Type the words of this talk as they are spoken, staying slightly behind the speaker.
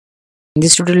In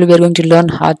this tutorial we are going to learn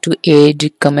how to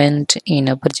add comment in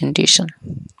a presentation.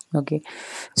 Okay,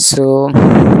 so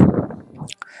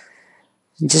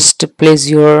just place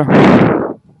your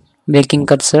blinking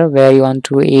cursor where you want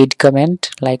to add comment.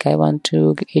 Like I want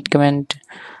to add comment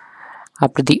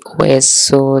after the OS,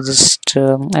 so just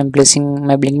I'm placing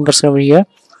my blinking cursor over here.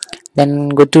 Then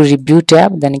go to review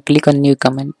tab, then click on new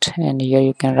comment, and here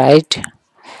you can write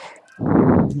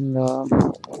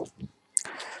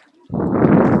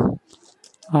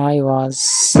I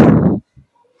was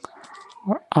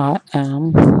or I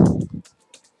am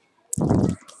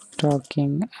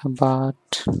talking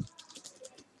about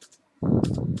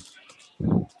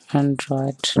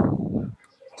Android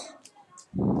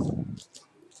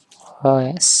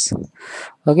OS.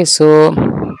 Okay, so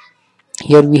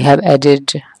here we have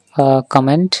added a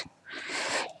comment.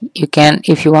 You can,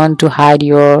 if you want to hide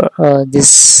your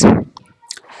this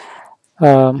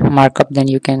markup, then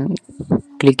you can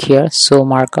click here show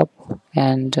markup,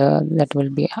 and that will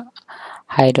be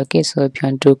hide. Okay, so if you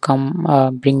want to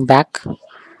come bring back,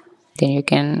 then you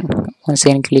can once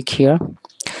again click here.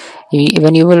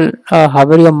 When you will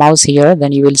hover your mouse here,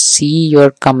 then you will see your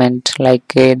comment. Like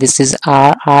this is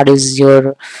R is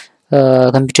your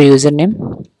computer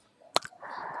username,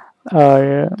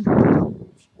 or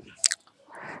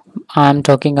I'm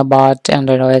talking about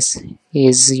Android OS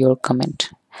is your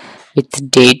comment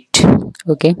with date.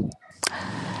 Okay,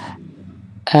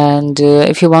 and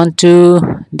if you want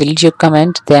to delete your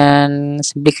comment, then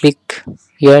simply click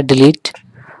here delete,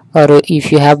 or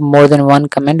if you have more than one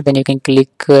comment, then you can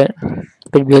click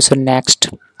previous or next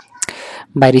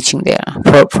by reaching there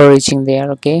for reaching there.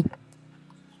 Okay,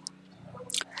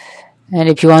 and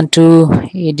if you want to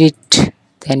edit,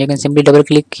 then you can simply double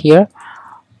click here,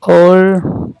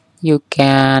 or you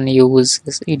can use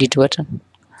this edit button.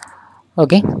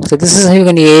 Okay, so this is how you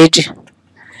can add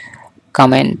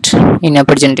comment in a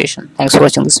presentation. Thanks for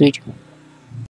watching this video.